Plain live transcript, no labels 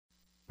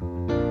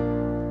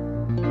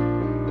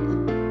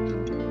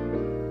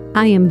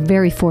I am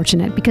very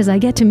fortunate because I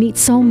get to meet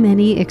so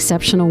many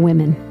exceptional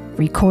women,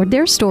 record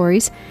their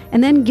stories,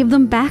 and then give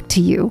them back to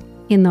you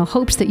in the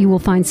hopes that you will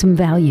find some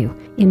value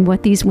in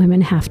what these women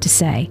have to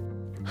say.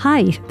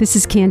 Hi, this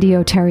is Candy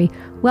O'Terry.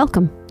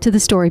 Welcome to the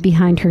story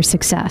behind her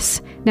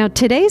success. Now,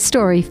 today's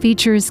story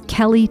features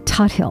Kelley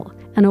Tuthill,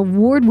 an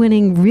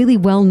award-winning, really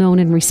well-known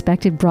and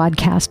respected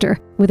broadcaster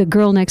with a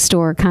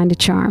girl-next-door kind of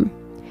charm.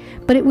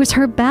 But it was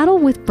her battle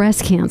with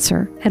breast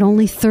cancer at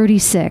only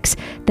 36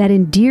 that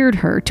endeared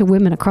her to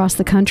women across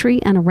the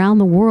country and around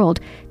the world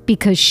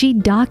because she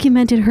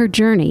documented her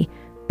journey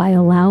by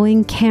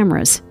allowing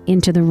cameras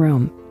into the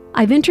room.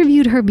 I've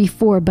interviewed her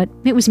before, but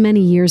it was many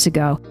years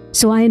ago,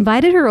 so I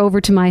invited her over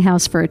to my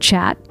house for a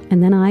chat,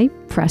 and then I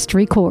pressed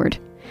record.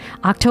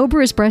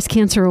 October is Breast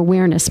Cancer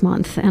Awareness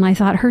Month, and I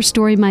thought her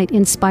story might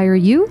inspire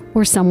you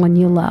or someone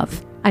you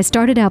love. I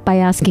started out by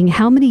asking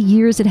how many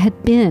years it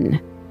had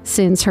been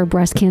since her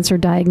breast cancer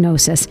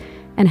diagnosis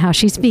and how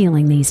she's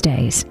feeling these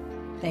days.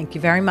 Thank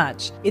you very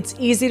much. It's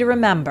easy to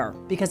remember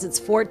because it's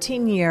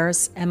 14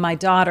 years, and my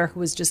daughter, who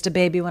was just a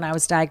baby when I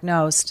was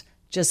diagnosed,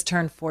 just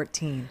turned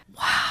 14.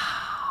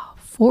 Wow,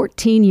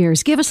 14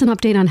 years. Give us an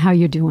update on how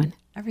you're doing.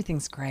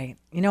 Everything's great.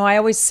 You know, I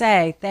always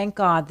say, thank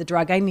God the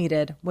drug I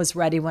needed was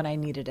ready when I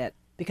needed it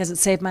because it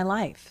saved my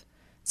life.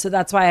 So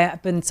that's why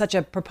I've been such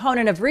a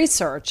proponent of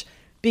research,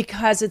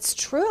 because it's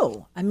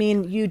true. I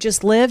mean, you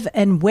just live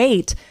and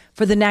wait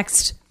for the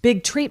next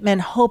big treatment,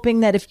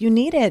 hoping that if you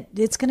need it,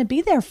 it's going to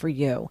be there for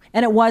you.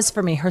 And it was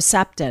for me.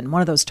 Herceptin, one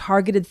of those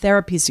targeted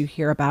therapies you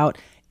hear about,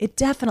 it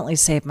definitely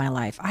saved my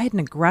life. I had an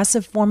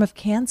aggressive form of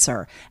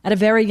cancer at a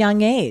very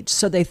young age.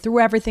 So they threw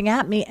everything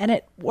at me and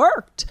it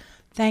worked.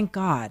 Thank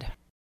God.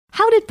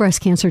 How did breast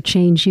cancer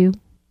change you?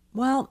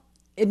 Well,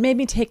 it made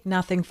me take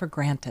nothing for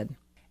granted.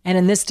 And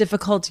in this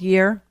difficult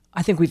year,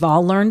 I think we've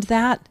all learned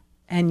that.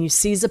 And you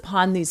seize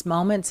upon these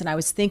moments. And I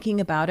was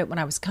thinking about it when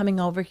I was coming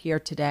over here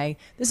today.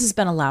 This has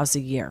been a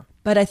lousy year.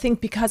 But I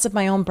think because of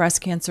my own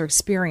breast cancer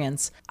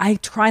experience, I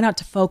try not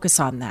to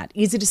focus on that.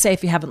 Easy to say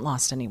if you haven't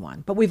lost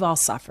anyone, but we've all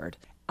suffered.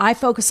 I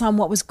focus on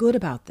what was good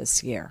about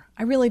this year.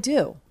 I really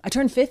do. I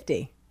turned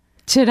 50.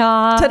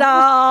 Ta-da!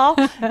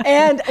 Ta-da!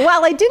 And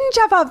while I didn't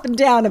jump up and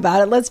down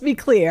about it, let's be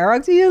clear,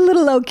 I'll be a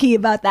little low-key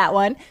about that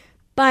one,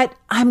 but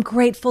I'm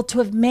grateful to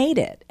have made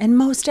it. And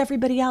most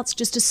everybody else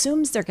just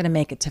assumes they're going to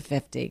make it to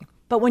 50.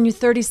 But when you're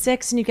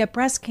 36 and you get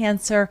breast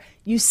cancer,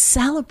 you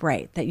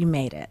celebrate that you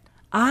made it.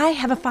 I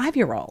have a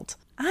 5-year-old.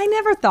 I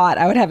never thought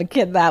I would have a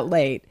kid that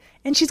late.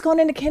 And she's going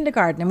into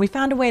kindergarten, and we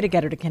found a way to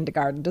get her to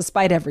kindergarten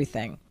despite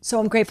everything. So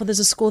I'm grateful there's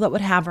a school that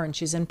would have her, and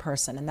she's in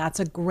person. And that's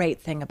a great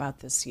thing about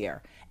this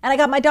year. And I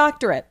got my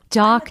doctorate.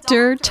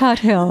 Dr.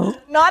 Tuthill.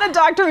 Not a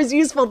doctor who's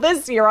useful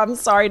this year, I'm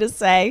sorry to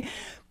say.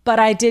 But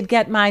I did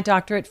get my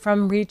doctorate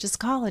from Regis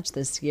College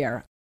this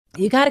year.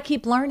 You got to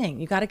keep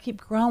learning. You got to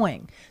keep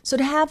growing. So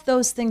to have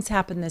those things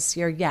happen this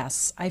year,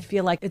 yes, I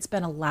feel like it's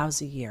been a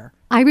lousy year.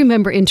 I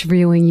remember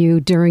interviewing you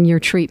during your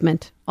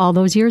treatment all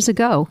those years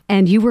ago,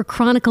 and you were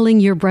chronicling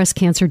your breast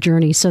cancer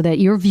journey so that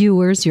your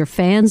viewers, your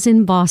fans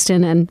in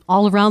Boston and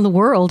all around the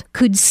world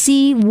could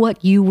see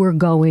what you were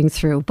going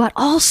through, but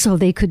also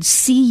they could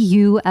see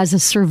you as a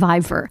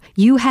survivor.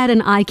 You had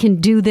an I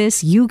can do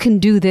this, you can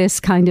do this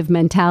kind of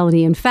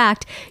mentality. In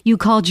fact, you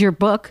called your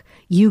book,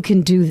 You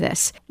Can Do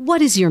This.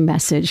 What is your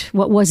message?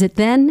 What was it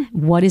then?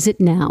 What is it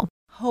now?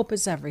 Hope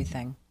is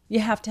everything. You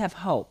have to have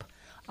hope.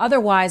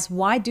 Otherwise,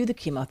 why do the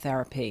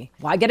chemotherapy?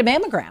 Why get a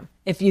mammogram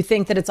if you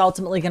think that it's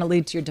ultimately going to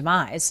lead to your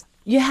demise?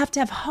 You have to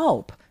have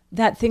hope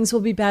that things will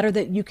be better,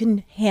 that you can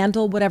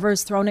handle whatever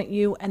is thrown at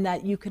you and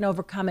that you can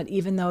overcome it,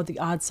 even though the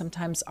odds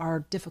sometimes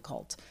are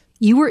difficult.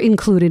 You were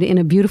included in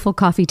a beautiful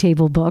coffee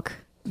table book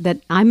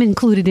that I'm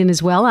included in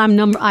as well.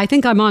 I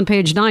think I'm on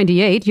page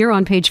 98. You're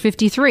on page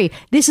 53.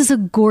 This is a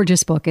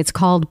gorgeous book. It's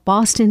called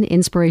Boston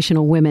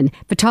Inspirational Women.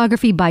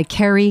 Photography by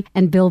Carrie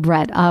and Bill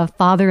Brett, a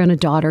father and a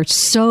daughter.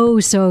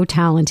 So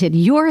talented.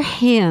 Your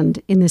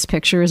hand in this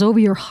picture is over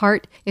your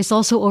heart. It's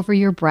also over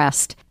your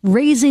breast.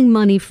 Raising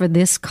money for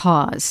this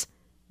cause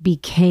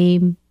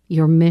became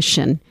your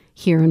mission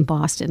here in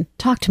Boston.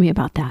 Talk to me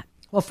about that.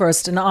 Well,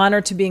 first, an honor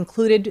to be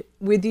included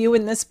with you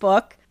in this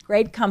book.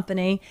 Great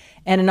company,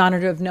 and an honor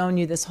to have known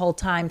you this whole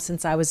time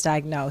since I was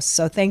diagnosed.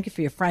 So thank you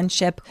for your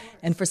friendship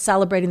and for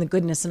celebrating the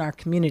goodness in our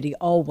community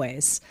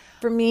always.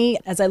 For me,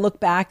 as I look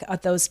back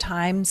at those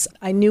times,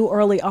 I knew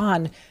early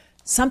on,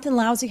 something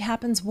lousy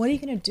happens, what are you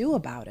going to do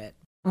about it?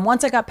 And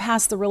once I got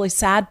past the really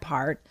sad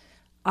part,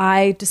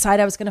 I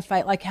decided I was going to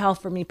fight like hell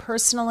for me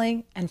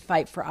personally and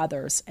fight for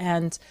others.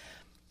 And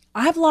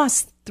I've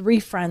lost 3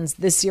 friends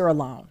this year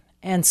alone.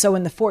 And so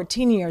in the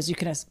 14 years, you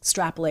can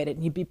extrapolate it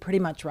and you'd be pretty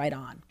much right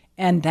on.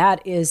 And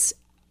that is,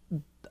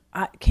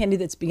 Candy,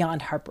 that's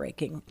beyond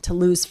heartbreaking to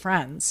lose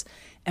friends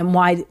and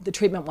why the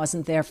treatment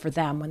wasn't there for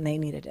them when they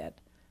needed it.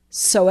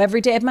 So every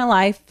day of my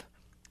life,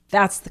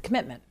 that's the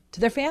commitment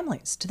to their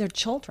families, to their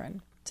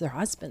children, to their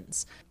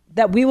husbands,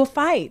 that we will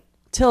fight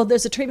till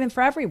there's a treatment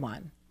for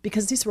everyone,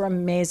 because these were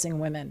amazing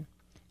women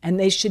and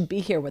they should be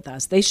here with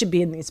us. They should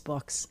be in these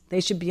books.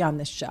 They should be on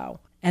this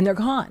show, and they're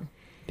gone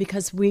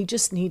because we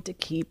just need to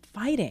keep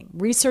fighting.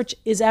 Research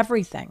is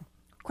everything.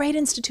 Great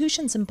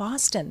institutions in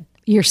Boston.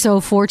 You're so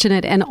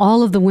fortunate. And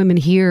all of the women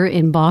here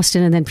in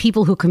Boston and then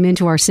people who come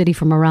into our city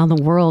from around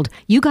the world,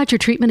 you got your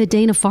treatment at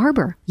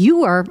Dana-Farber.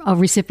 You are a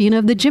recipient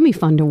of the Jimmy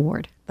Fund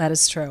Award. That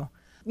is true.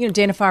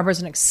 Dana-Farber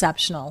is an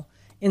exceptional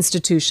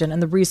institution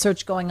and the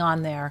research going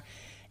on there.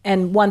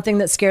 And one thing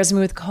that scares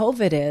me with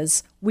COVID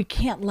is we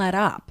can't let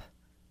up.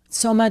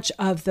 So much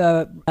of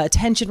the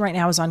attention right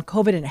now is on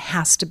COVID, and it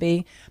has to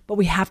be, but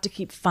we have to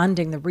keep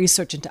funding the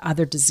research into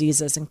other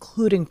diseases,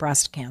 including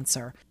breast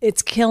cancer.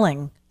 It's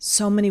killing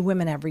so many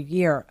women every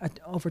year,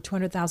 over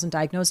 200,000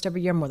 diagnosed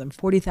every year, more than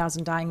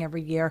 40,000 dying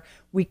every year.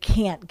 We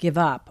can't give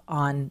up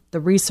on the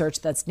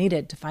research that's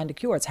needed to find a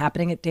cure. It's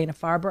happening at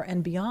Dana-Farber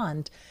and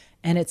beyond.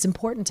 And it's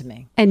important to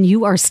me. And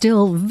you are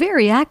still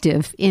very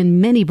active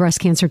in many breast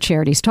cancer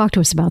charities. Talk to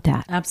us about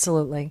that.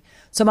 Absolutely.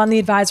 So I'm on the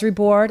advisory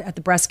board at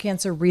the Breast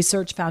Cancer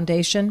Research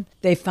Foundation.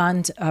 They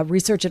fund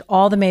research at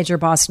all the major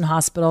Boston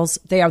hospitals.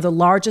 They are the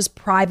largest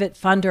private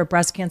funder of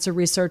breast cancer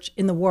research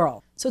in the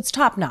world. So it's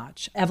top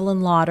notch.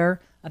 Evelyn Lauder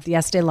of the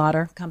Estee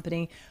Lauder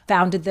Company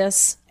founded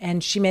this,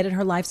 and she made it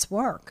her life's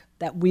work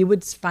that we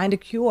would find a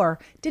cure.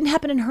 It didn't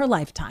happen in her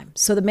lifetime.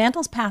 So the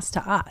mantle's passed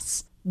to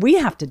us. We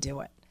have to do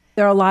it.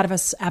 There are a lot of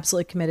us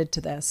absolutely committed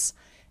to this.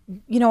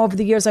 Over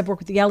the years, I've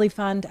worked with the Kelley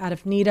Fund out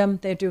of Needham.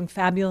 They're doing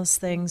fabulous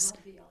things.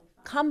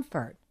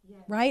 Comfort,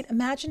 right?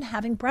 Imagine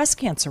having breast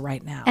cancer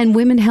right now. And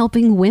women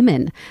helping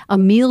women. A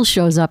meal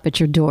shows up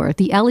at your door.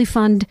 The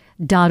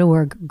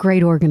ellifund.org,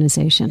 great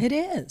organization. It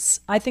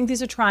is. I think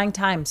these are trying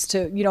times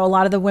to, a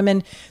lot of the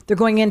women, they're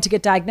going in to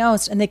get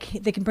diagnosed and they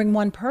can bring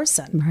one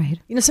person.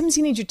 Right. Sometimes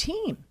you need your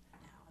team.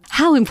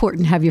 How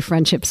important have your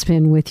friendships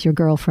been with your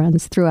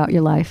girlfriends throughout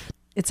your life?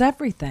 It's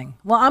everything.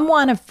 Well, I'm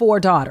one of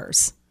 4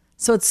 daughters.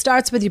 So it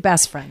starts with your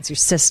best friends, your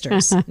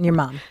sisters, and your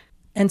mom.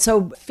 And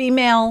so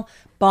female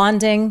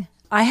bonding.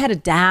 I had a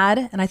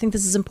dad, and I think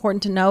this is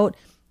important to note,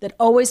 that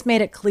always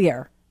made it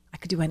clear I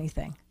could do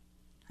anything.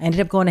 I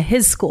ended up going to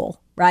his school,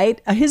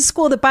 right? His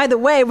school that, by the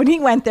way, when he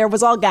went there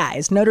was all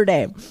guys, Notre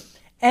Dame.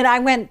 And I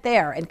went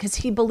there and because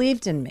he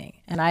believed in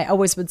me. And I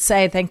always would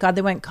say, thank God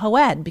they went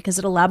co-ed because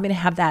it allowed me to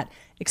have that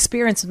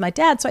experience with my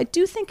dad. So I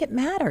do think it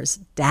matters.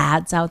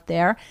 Dads out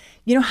there,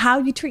 how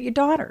you treat your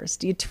daughters.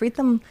 Do you treat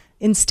them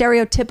in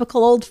stereotypical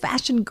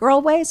old-fashioned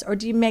girl ways, or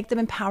do you make them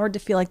empowered to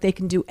feel like they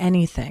can do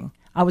anything?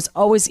 I was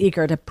always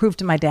eager to prove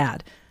to my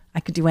dad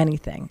I could do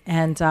anything.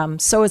 And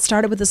so it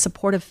started with a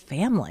supportive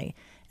family.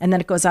 And then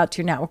it goes out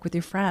to your network with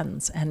your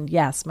friends. And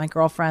yes, my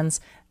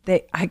girlfriends,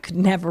 I could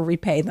never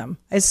repay them.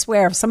 I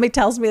swear, if somebody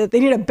tells me that they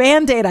need a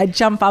Band-Aid, I'd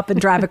jump up and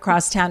drive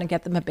across town and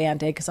get them a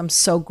Band-Aid because I'm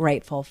so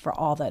grateful for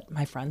all that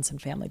my friends and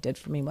family did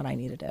for me when I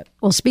needed it.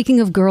 Well, speaking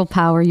of girl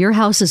power, your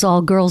house is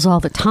all girls all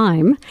the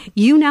time.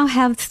 You now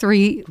have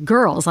 3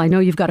 girls. I know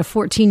you've got a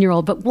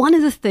 14-year-old, but one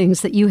of the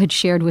things that you had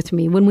shared with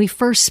me when we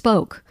first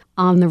spoke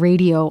on the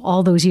radio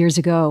all those years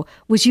ago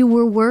was you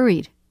were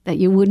worried that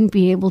you wouldn't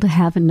be able to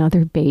have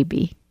another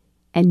baby.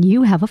 And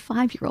you have a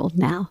 5-year-old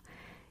now.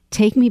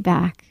 Take me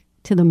back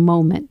to the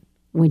moment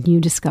when you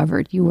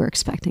discovered you were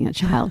expecting a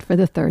child for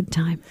the 3rd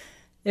time.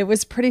 It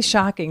was pretty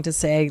shocking to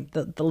say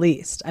the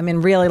least. I mean,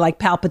 really like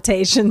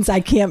palpitations. I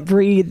can't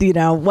breathe.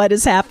 What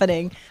is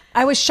happening?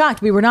 I was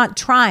shocked. We were not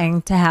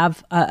trying to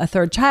have a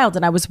 3rd child.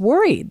 And I was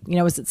worried,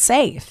 is it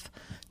safe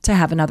to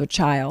have another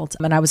child?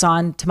 And I was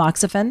on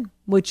tamoxifen,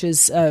 which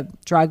is a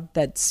drug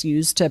that's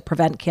used to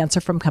prevent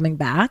cancer from coming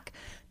back.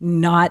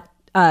 Not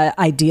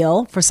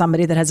ideal for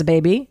somebody that has a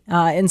baby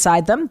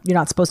inside them. You're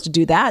not supposed to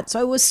do that.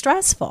 So it was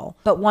stressful.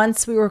 But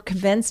once we were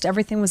convinced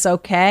everything was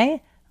okay,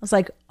 I was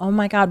like, oh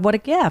my God, what a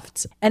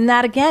gift. And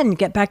that again,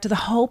 get back to the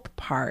hope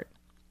part.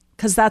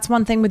 Because that's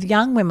one thing with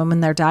young women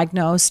when they're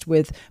diagnosed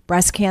with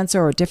breast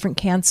cancer or different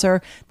cancer,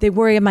 they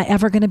worry, am I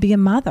ever going to be a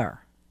mother?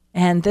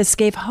 And this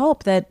gave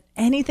hope that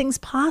anything's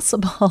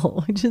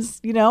possible, which is,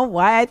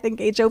 why I think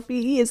HOPE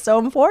is so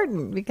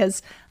important,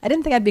 because I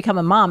didn't think I'd become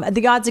a mom.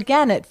 The odds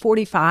again at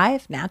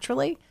 45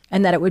 naturally,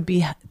 and that it would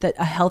be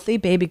a healthy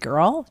baby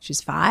girl.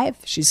 She's 5.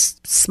 She's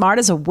smart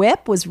as a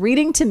whip, was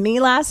reading to me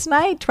last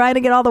night, trying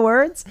to get all the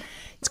words.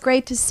 It's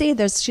great to see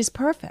she's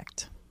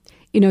perfect.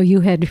 You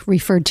had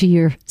referred to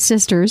your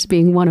sisters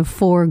being one of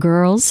 4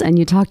 girls, and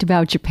you talked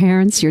about your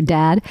parents, your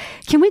dad.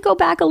 Can we go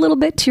back a little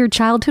bit to your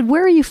childhood?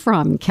 Where are you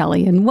from,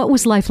 Kelley, and what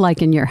was life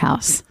like in your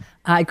house?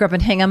 I grew up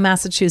in Hingham,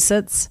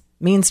 Massachusetts.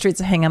 Mean streets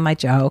of Hingham, I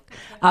joke.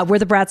 Where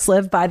the Bratts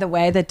live, by the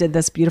way, that did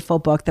this beautiful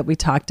book that we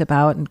talked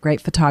about, and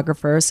great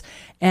photographers.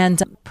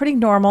 And pretty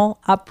normal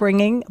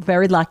upbringing,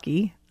 very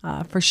lucky,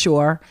 for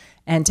sure.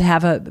 And to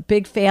have a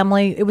big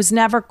family, it was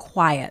never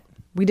quiet.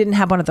 We didn't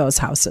have one of those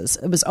houses.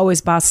 It was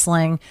always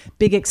bustling,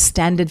 big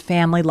extended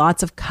family,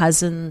 lots of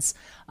cousins,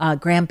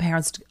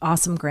 grandparents,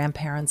 awesome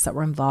grandparents that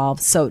were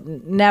involved. So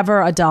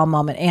never a dull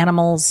moment.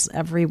 Animals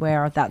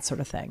everywhere, that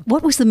sort of thing.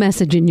 What was the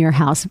message in your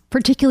house,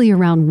 particularly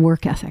around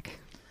work ethic?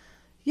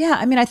 Yeah,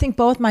 I think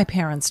both my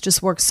parents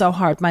just worked so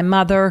hard. My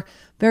mother,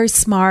 very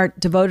smart,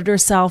 devoted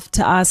herself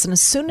to us. And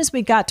as soon as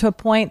we got to a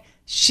point,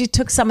 she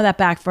took some of that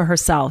back for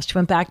herself. She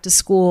went back to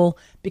school,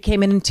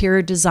 became an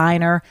interior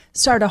designer,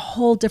 started a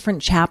whole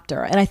different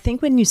chapter. And I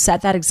think when you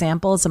set that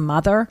example as a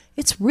mother,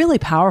 it's really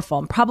powerful.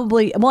 And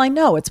probably, well, I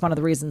know it's one of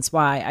the reasons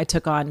why I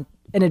took on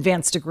an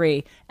advanced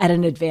degree at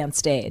an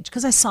advanced age,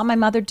 because I saw my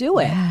mother do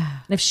it. Yeah.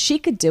 And if she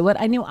could do it,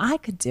 I knew I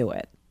could do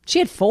it. She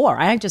had 4.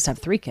 I just have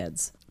 3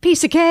 kids.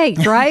 Piece of cake,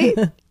 right?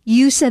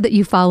 You said that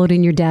you followed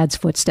in your dad's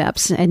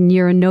footsteps and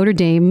you're a Notre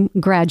Dame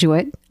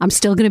graduate. I'm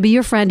still going to be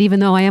your friend, even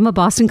though I am a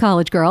Boston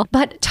College girl.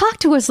 But talk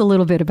to us a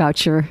little bit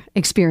about your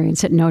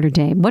experience at Notre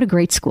Dame. What a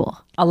great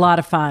school. A lot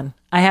of fun.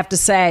 I have to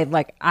say,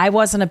 like, I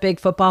wasn't a big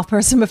football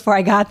person before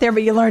I got there,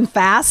 but you learn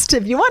fast.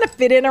 If you want to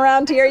fit in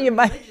around here, you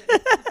might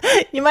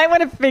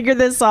want to figure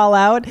this all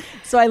out.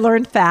 So I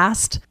learned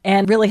fast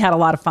and really had a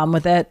lot of fun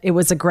with it. It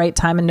was a great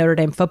time in Notre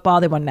Dame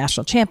football. They won a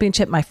national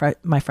championship my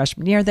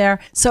freshman year there.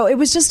 So it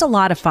was just a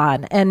lot of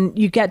fun. And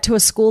you get to a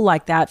school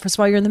like that. First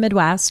of all, you're in the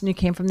Midwest and you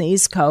came from the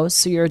East Coast,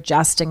 so you're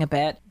adjusting a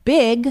bit.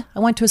 Big. I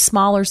went to a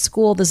smaller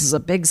school. This is a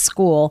big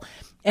school.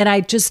 And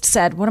I just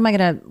said, how am I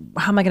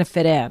going to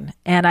fit in?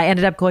 And I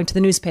ended up going to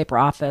the newspaper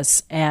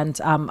office and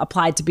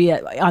applied to be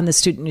on the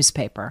student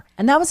newspaper.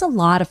 And that was a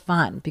lot of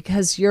fun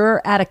because you're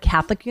at a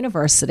Catholic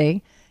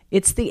university.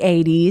 It's the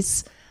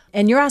 80s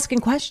and you're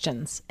asking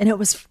questions. And it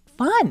was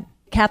fun.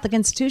 Catholic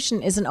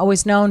institution isn't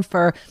always known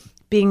for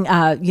being,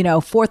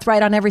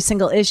 forthright on every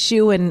single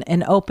issue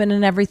and open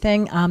and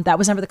everything. That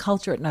was never the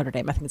culture at Notre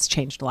Dame. I think it's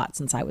changed a lot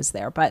since I was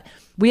there. But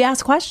we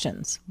asked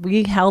questions.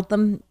 We held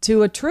them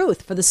to a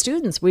truth for the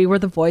students. We were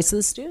the voice of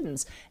the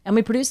students. And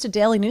we produced a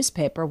daily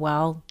newspaper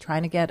while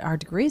trying to get our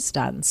degrees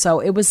done. So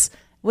it was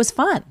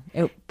fun.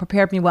 It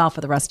prepared me well for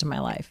the rest of my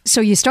life.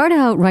 So you started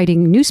out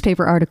writing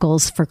newspaper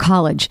articles for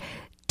college.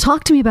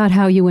 Talk to me about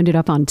how you ended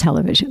up on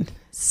television.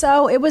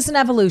 So it was an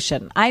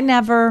evolution. I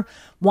never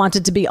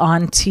wanted to be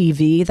on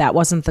TV. That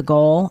wasn't the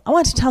goal. I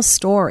wanted to tell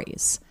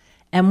stories.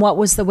 And what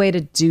was the way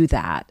to do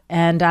that?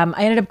 And I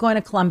ended up going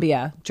to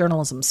Columbia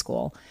Journalism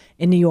School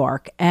in New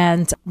York.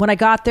 And when I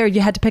got there,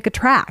 you had to pick a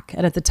track.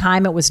 And at the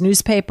time, it was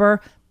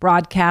newspaper,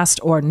 broadcast,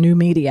 or new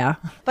media.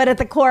 But at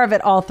the core of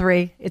it, all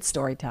 3, it's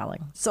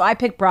storytelling. So I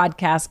picked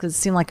broadcast because it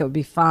seemed like it would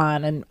be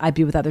fun. And I'd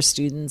be with other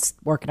students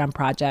working on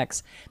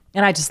projects.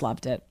 And I just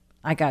loved it.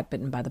 I got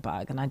bitten by the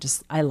bug and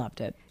I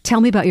loved it. Tell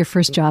me about your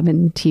first job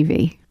in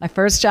TV. My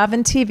first job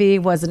in TV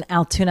was in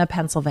Altoona,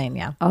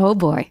 Pennsylvania. Oh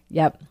boy.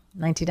 Yep.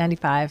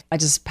 1995. I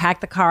just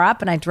packed the car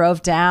up and I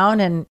drove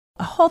down, and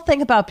the whole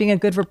thing about being a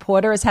good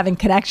reporter is having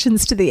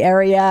connections to the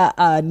area,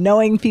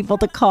 knowing people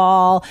to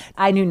call.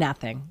 I knew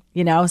nothing,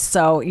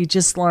 so you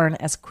just learn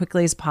as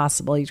quickly as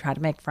possible. You try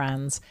to make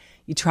friends.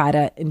 You try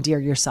to endear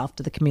yourself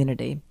to the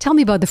community. Tell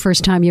me about the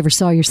first time you ever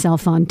saw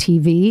yourself on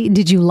TV.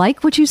 Did you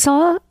like what you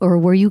saw or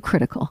were you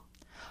critical?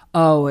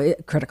 Oh,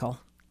 critical.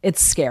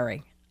 It's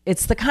scary.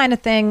 It's the kind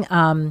of thing,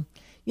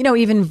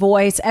 even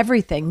voice,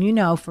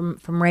 everything,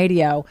 from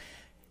radio.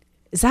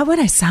 Is that what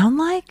I sound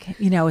like?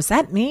 Is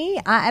that me?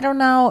 I don't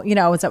know.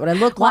 Is that what I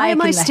look like? Why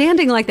am I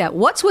standing like that?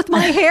 What's with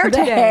my hair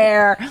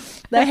today?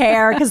 The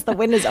hair, because the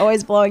wind is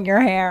always blowing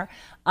your hair.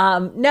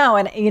 No,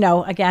 and,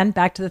 again,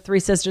 back to the 3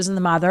 sisters and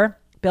the mother,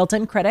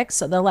 built-in critics.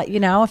 So they'll let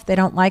you know if they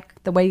don't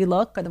like the way you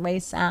look or the way you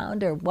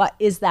sound or what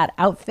is that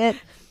outfit.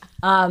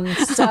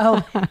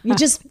 So you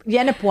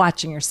end up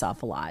watching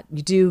yourself a lot.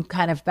 You do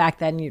kind of, back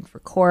then you'd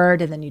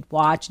record and then you'd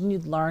watch and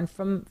you'd learn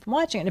from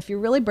watching. And if you're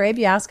really brave,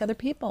 you ask other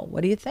people,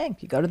 what do you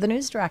think? You go to the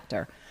news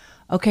director.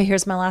 Okay,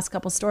 here's my last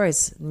couple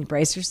stories. And you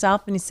brace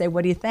yourself and you say,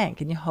 what do you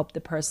think? And you hope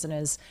the person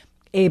is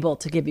able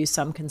to give you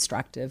some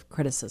constructive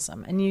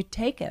criticism, and you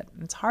take it.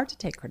 It's hard to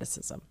take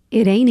criticism.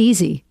 It ain't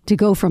easy to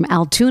go from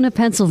Altoona,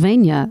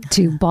 Pennsylvania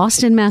to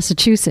Boston,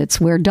 Massachusetts,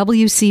 where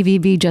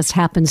WCVB just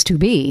happens to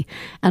be,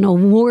 an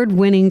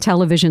award-winning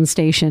television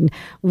station,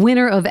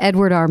 winner of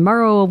Edward R.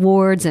 Murrow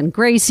Awards and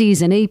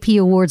Gracie's and AP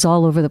Awards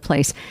all over the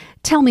place.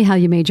 Tell me how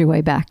you made your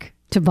way back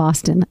to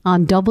Boston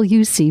on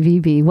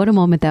WCVB. What a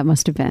moment that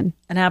must have been.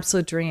 An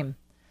absolute dream.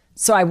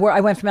 So I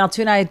went from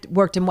Altoona. I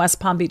worked in West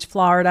Palm Beach,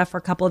 Florida for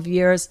a couple of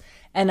years.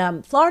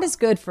 And Florida's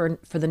good for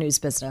the news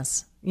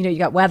business. You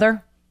got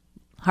weather,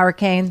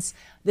 hurricanes.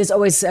 There's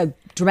always a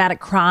dramatic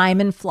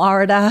crime in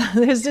Florida.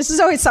 There's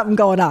always something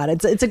going on.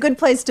 It's a good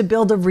place to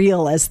build a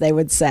reel, as they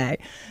would say.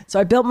 So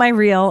I built my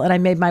reel and I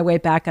made my way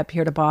back up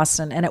here to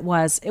Boston. And it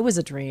was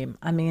a dream.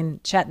 I mean,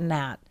 Chet and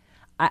Nat.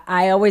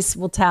 I always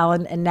will tell,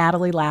 and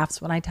Natalie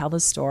laughs when I tell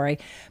this story,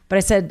 but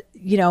I said,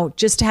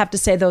 just to have to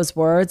say those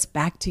words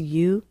back to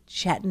you,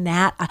 Chet and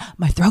Nat,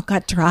 my throat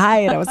got dry.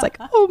 And I was like,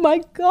 oh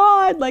my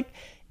God, like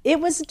it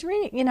was a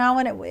dream,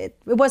 and it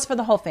was for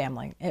the whole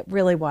family. It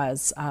really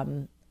was a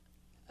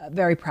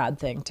very proud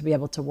thing to be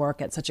able to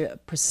work at such a,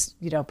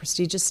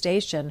 prestigious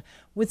station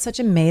with such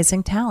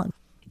amazing talent.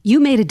 You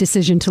made a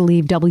decision to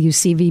leave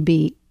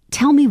WCVB.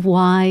 Tell me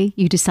why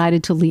you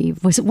decided to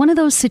leave. Was it one of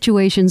those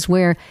situations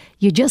where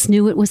you just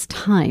knew it was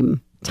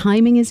time?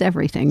 Timing is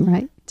everything,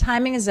 right?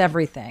 Timing is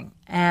everything.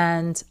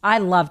 And I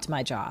loved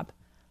my job.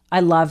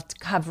 I loved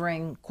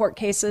covering court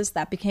cases.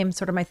 That became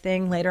sort of my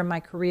thing later in my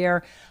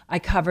career. I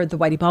covered the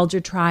Whitey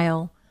Bulger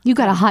trial. You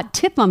got a hot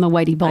tip on the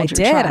Whitey Bulger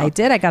trial. I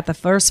did. I got the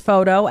first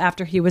photo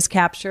after he was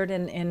captured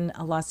in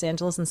Los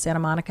Angeles and Santa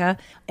Monica.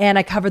 And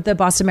I covered the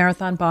Boston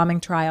Marathon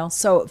bombing trial.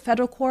 So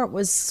federal court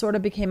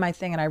became my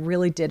thing. And I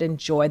really did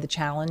enjoy the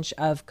challenge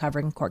of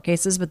covering court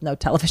cases with no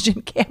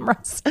television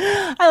cameras.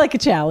 I like a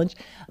challenge.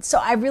 So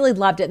I really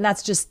loved it. And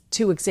that's just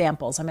 2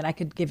 examples. I mean, I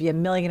could give you a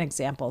million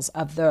examples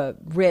of the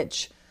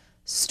rich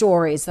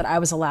stories that I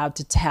was allowed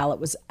to tell. It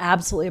was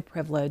absolutely a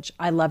privilege.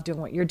 I love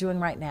doing what you're doing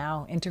right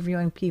now,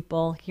 interviewing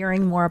people,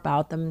 hearing more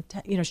about them,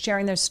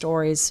 sharing their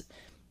stories,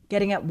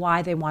 getting at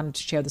why they wanted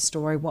to share the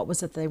story. What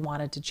was it they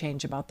wanted to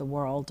change about the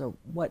world, or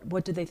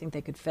what did they think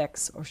they could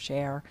fix or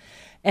share?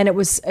 And it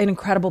was an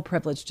incredible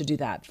privilege to do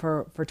that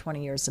for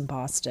 20 years in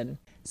Boston.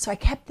 So I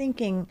kept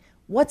thinking,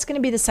 what's going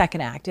to be the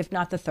second act, if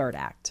not the third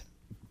act?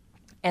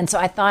 And so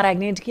I thought I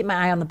needed to keep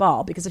my eye on the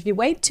ball, because if you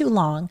wait too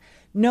long,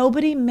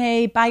 nobody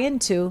may buy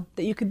into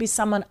that you could be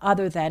someone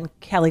other than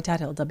Kelley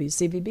Tuthill,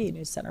 WCVB,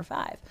 News Center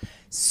 5.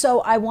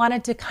 So I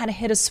wanted to kind of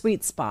hit a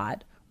sweet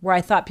spot where I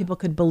thought people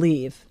could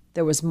believe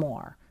there was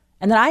more.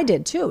 And that I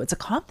did too. It's a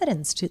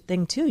confidence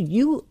thing too.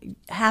 You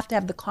have to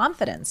have the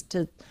confidence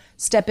to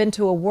step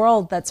into a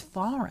world that's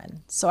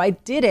foreign. So I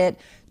did it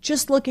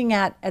just looking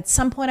at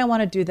some point I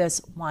want to do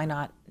this, why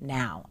not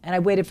now? And I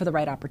waited for the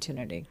right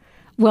opportunity.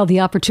 Well,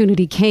 the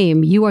opportunity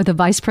came. You are the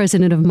Vice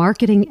President of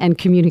Marketing and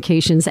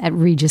Communications at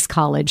Regis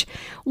College.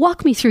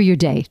 Walk me through your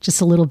day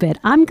just a little bit.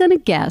 I'm going to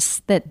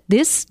guess that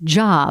this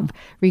job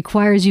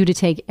requires you to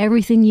take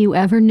everything you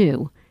ever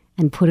knew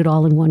and put it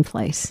all in one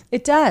place.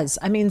 It does.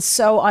 I mean,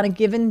 so on a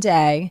given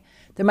day,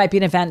 there might be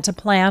an event to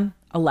plan,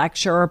 a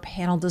lecture or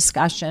panel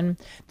discussion.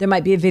 There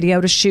might be a video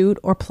to shoot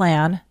or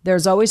plan.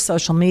 There's always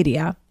social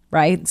media,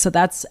 right? So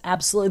that's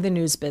absolutely the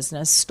news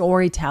business,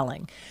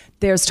 storytelling.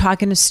 There's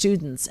talking to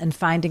students and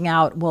finding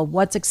out, well,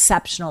 what's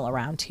exceptional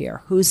around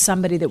here? Who's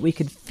somebody that we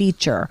could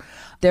feature?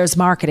 There's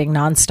marketing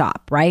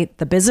nonstop, right?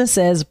 The business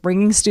is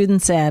bringing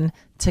students in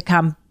to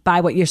come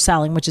buy what you're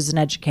selling, which is an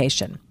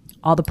education,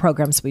 all the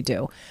programs we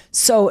do.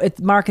 So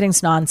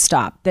marketing's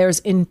nonstop. There's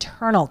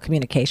internal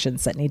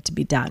communications that need to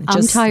be done.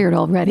 I'm tired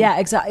already. Yeah,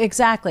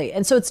 exactly.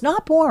 And so it's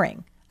not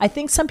boring. I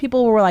think some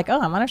people were like,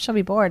 oh, I'm going to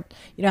be bored,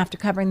 after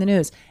covering the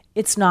news.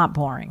 It's not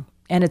boring.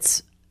 And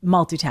it's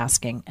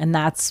multitasking. And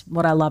that's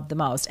what I love the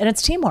most. And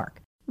it's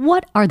teamwork.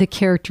 What are the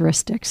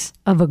characteristics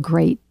of a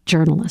great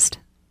journalist?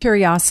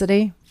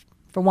 Curiosity,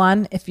 for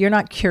one. If you're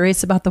not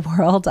curious about the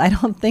world, I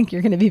don't think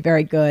you're going to be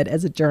very good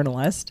as a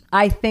journalist.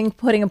 I think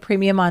putting a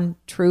premium on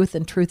truth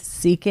and truth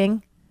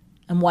seeking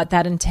and what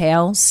that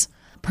entails.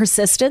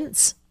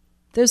 Persistence.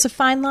 There's a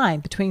fine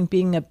line between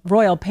being a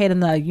royal pain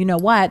in the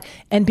you-know-what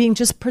and being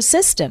just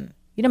persistent.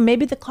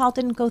 Maybe the call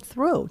didn't go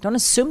through. Don't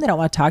assume they don't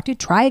want to talk to you.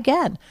 Try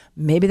again.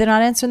 Maybe they're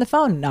not answering the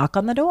phone. Knock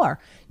on the door.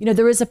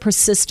 There is a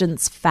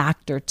persistence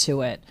factor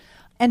to it.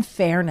 And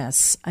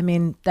fairness. I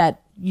mean,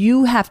 that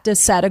you have to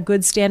set a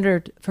good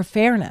standard for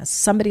fairness.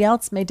 Somebody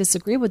else may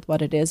disagree with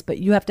what it is, but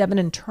you have to have an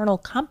internal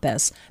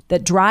compass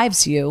that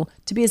drives you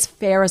to be as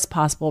fair as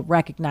possible,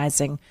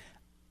 recognizing,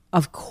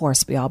 of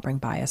course, we all bring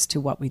bias to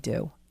what we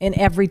do in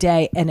every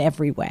day and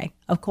every way.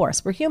 Of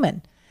course, we're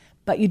human.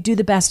 But you do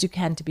the best you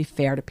can to be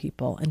fair to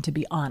people and to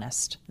be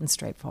honest and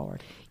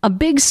straightforward. A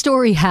big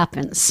story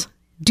happens.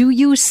 Do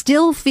you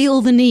still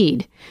feel the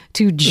need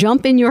to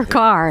jump in your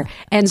car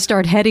and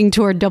start heading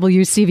toward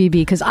WCVB?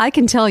 Because I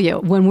can tell you,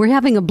 when we're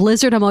having a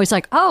blizzard, I'm always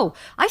like, oh,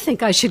 I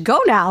think I should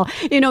go now.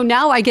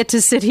 Now I get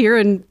to sit here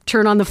and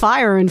turn on the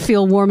fire and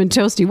feel warm and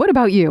toasty. What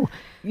about you?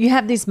 You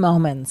have these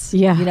moments.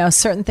 Yeah.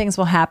 Certain things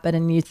will happen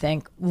and you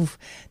think, oof.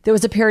 There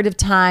was a period of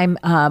time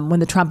when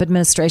the Trump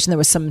administration, there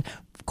was some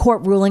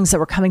court rulings that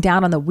were coming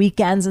down on the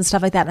weekends and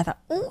stuff like that. And I thought,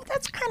 oh,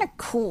 that's kind of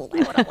cool. I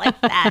would have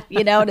liked that,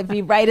 to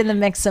be right in the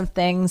mix of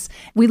things.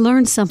 We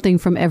learn something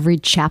from every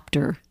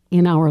chapter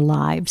in our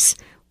lives.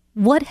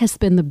 What has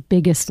been the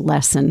biggest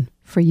lesson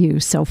for you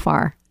so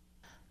far?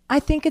 I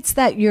think it's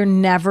that you're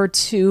never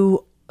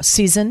too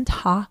seasoned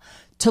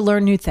to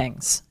learn new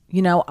things.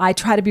 I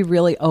try to be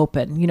really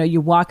open.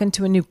 You walk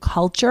into a new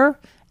culture,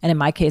 and in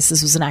my case,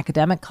 this was an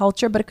academic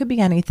culture, but it could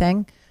be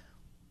anything.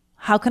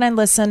 How can I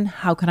listen?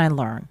 How can I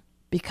learn?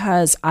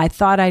 Because I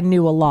thought I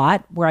knew a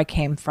lot where I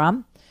came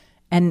from,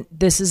 and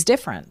this is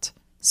different.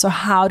 So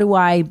how do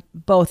I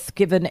both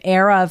give an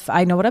air of,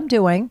 I know what I'm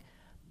doing,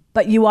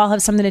 but you all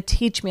have something to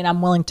teach me, and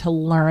I'm willing to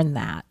learn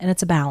that. And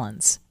it's a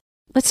balance.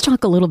 Let's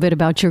talk a little bit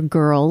about your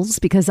girls,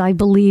 because I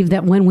believe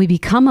that when we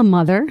become a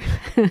mother,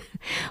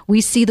 we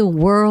see the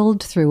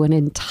world through an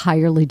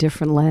entirely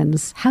different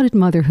lens. How did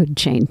motherhood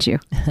change you?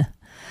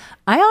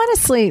 I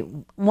honestly,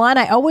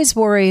 I always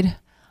worried,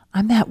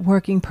 I'm that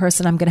working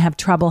person, I'm going to have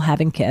trouble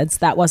having kids.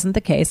 That wasn't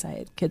the case. I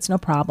had kids, no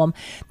problem.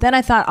 Then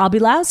I thought, I'll be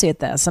lousy at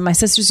this. And my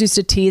sisters used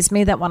to tease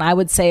me that when I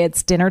would say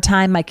it's dinner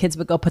time, my kids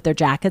would go put their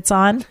jackets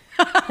on.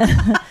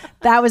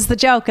 That was the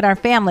joke in our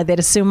family. They'd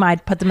assume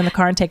I'd put them in the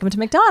car and take them to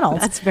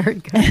McDonald's. That's very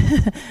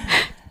good.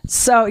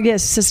 So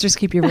yes, sisters,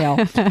 keep you real.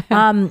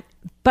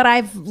 But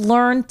I've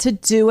learned to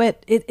do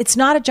it. It's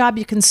not a job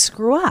you can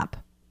screw up.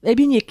 I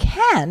mean, you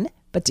can,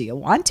 but do you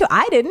want to?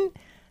 I didn't.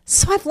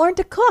 So I've learned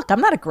to cook.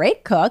 I'm not a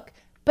great cook,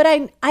 But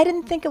I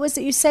didn't think it was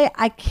that you say,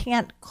 I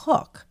can't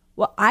cook.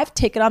 Well, I've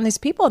taken on these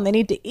people and they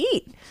need to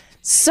eat.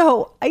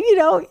 So, you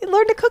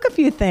learn to cook a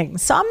few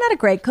things. So I'm not a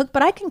great cook,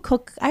 but I can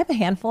cook. I have a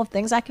handful of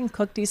things I can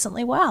cook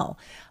decently well.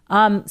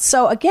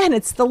 So again,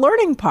 it's the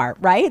learning part,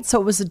 right? So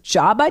it was a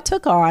job I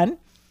took on.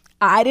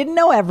 I didn't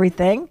know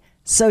everything.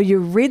 So you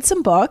read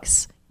some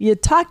books, you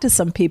talk to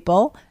some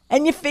people,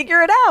 and you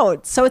figure it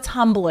out. So it's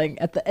humbling.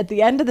 At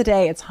the end of the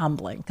day, it's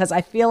humbling because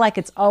I feel like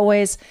it's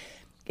always,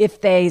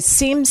 if they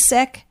seem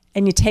sick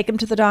and you take them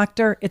to the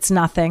doctor, it's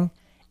nothing.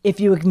 If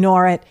you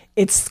ignore it,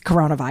 it's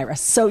coronavirus.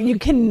 So you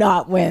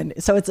cannot win.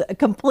 So it's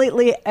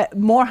completely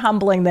more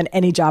humbling than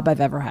any job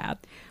I've ever had.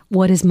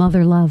 What is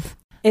mother love?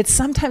 It's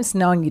sometimes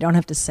knowing you don't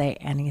have to say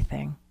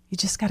anything. You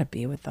just got to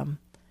be with them,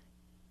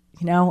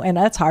 and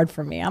that's hard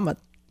for me. I'm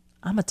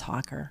a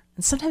talker.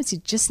 And sometimes you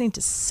just need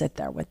to sit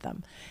there with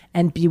them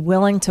and be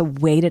willing to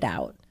wait it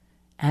out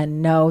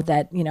and know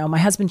that, my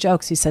husband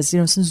jokes, he says,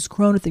 since this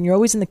corona thing, you're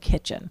always in the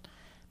kitchen,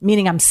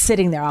 meaning I'm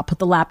sitting there. I'll put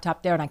the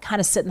laptop there and I kind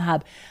of sit in the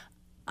hub.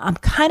 I'm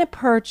kind of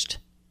perched,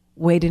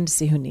 waiting to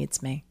see who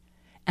needs me.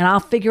 And I'll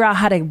figure out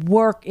how to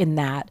work in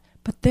that.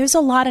 But there's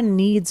a lot of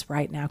needs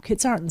right now.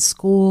 Kids aren't in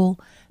school.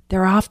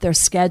 They're off their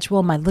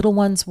schedule. My little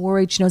one's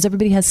worried. She knows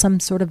everybody has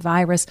some sort of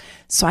virus.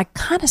 So I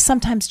kind of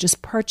sometimes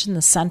just perch in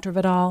the center of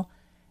it all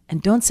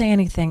and don't say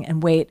anything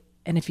and wait.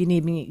 And if you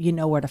need me, you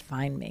know where to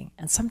find me.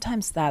 And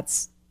sometimes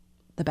that's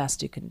the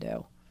best you can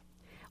do.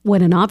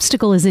 When an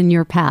obstacle is in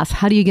your path,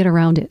 how do you get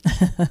around it?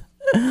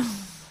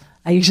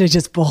 I usually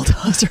just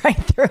bulldoze right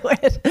through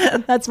it.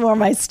 That's more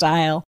my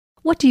style.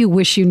 What do you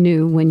wish you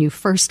knew when you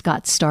first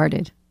got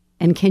started?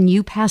 And can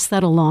you pass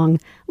that along, a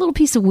little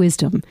piece of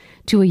wisdom,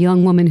 to a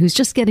young woman who's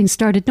just getting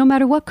started, no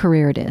matter what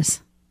career it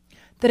is?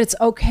 That it's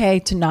okay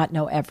to not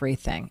know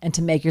everything and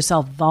to make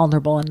yourself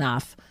vulnerable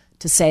enough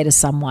to say to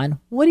someone,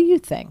 what do you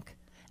think?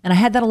 And I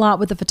had that a lot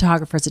with the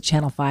photographers at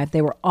Channel 5.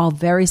 They were all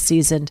very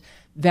seasoned,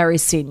 very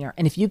senior.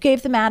 And if you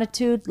gave them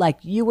attitude like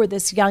you were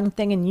this young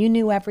thing and you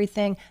knew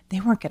everything, they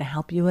weren't going to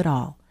help you at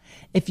all.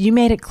 If you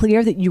made it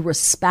clear that you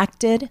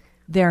respected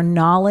their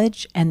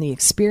knowledge and the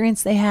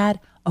experience they had,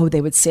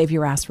 they would save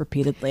your ass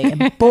repeatedly.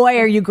 And boy,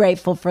 are you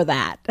grateful for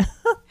that.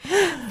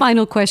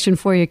 Final question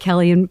for you,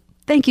 Kelley. And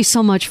thank you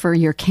so much for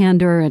your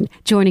candor and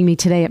joining me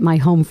today at my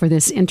home for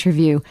this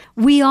interview.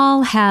 We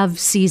all have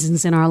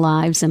seasons in our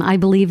lives, and I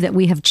believe that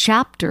we have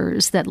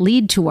chapters that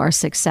lead to our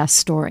success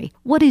story.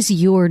 What is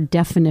your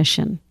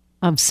definition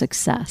of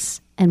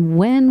success? And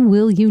when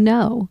will you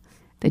know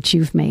that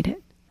you've made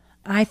it?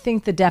 I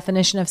think the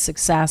definition of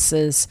success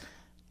is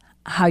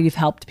how you've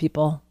helped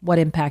people, what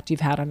impact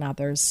you've had on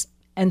others.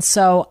 And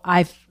so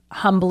I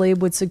humbly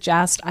would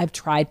suggest I've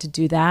tried to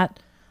do that.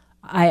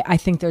 I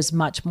think there's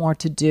much more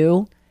to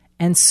do.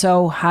 And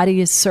so how do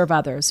you serve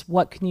others?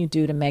 What can you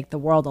do to make the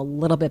world a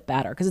little bit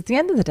better? Because at the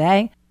end of the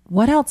day,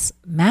 what else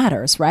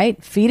matters,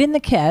 right? Feeding the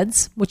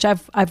kids, which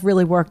I've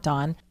really worked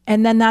on.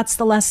 And then that's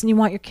the lesson you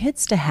want your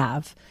kids to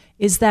have,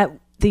 is that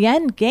the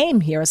end game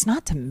here is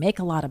not to make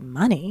a lot of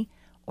money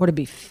or to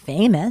be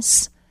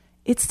famous.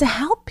 It's to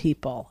help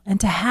people and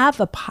to have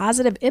a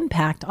positive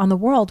impact on the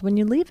world when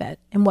you leave it.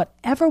 In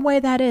whatever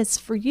way that is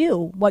for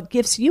you, what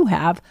gifts you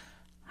have,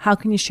 how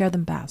can you share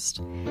them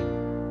best?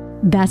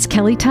 That's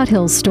Kelley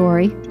Tuthill's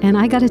story. And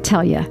I got to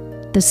tell you,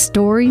 the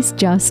stories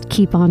just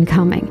keep on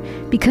coming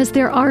because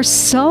there are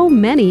so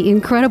many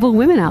incredible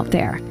women out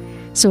there.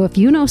 So if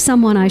you know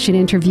someone I should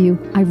interview,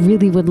 I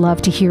really would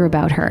love to hear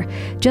about her.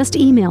 Just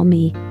email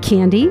me,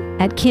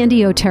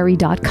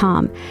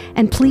 candy@candyoterry.com.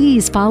 And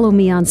please follow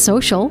me on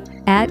social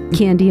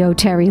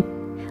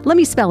 @CandyOterry. Let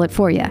me spell it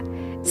for you.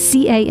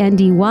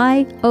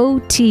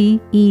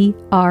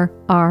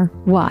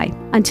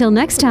 CandyOterry. Until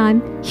next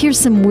time, here's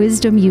some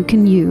wisdom you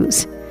can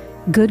use.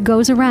 Good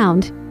goes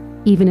around,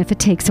 even if it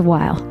takes a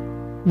while.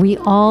 We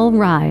all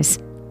rise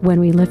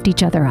when we lift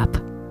each other up.